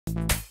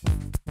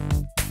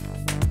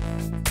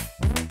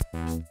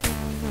Hi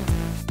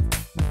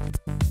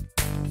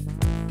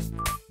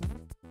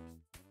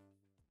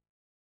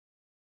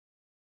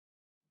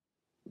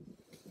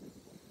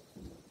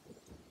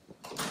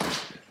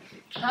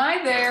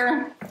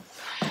there,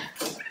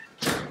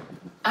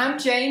 I'm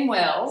Jane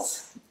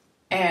Wells,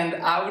 and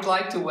I would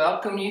like to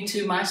welcome you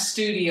to my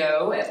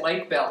studio at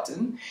Lake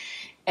Belton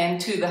and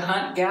to the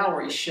Hunt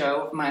Gallery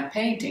show of my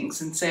paintings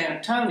in San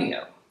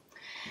Antonio.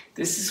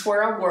 This is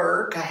where I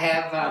work. I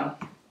have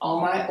all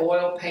my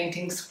oil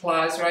painting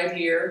supplies right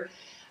here.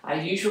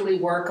 I usually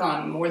work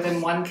on more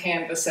than one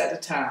canvas at a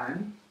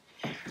time.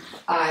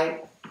 I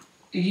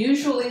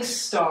usually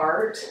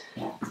start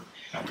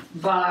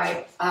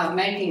by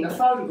making a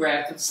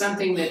photograph of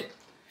something that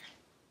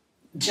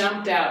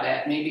jumped out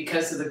at me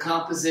because of the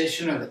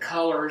composition or the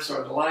colors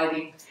or the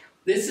lighting.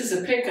 This is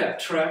a pickup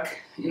truck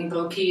in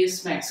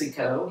Boquillas,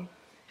 Mexico,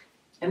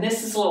 and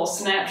this is a little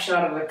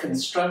snapshot of a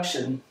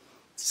construction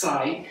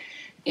site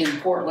in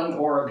Portland,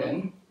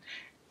 Oregon.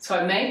 So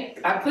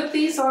I put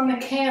these on the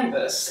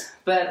canvas,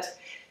 but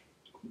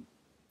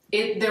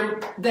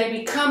they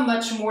become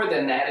much more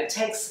than that.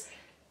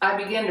 I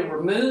begin to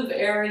remove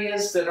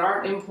areas that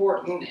aren't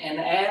important and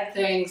add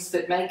things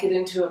that make it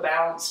into a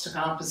balanced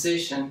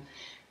composition.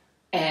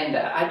 And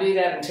I do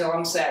that until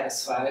I'm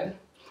satisfied.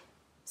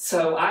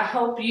 So I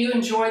hope you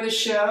enjoy the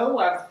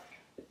show.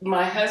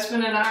 My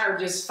husband and I are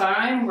just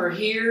fine. We're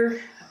here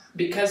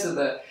because of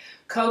the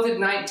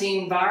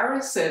COVID-19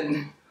 virus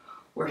and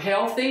we're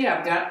healthy.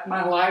 I've got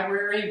my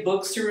library,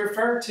 books to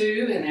refer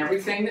to, and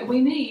everything that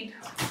we need.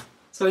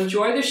 So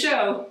enjoy the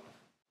show.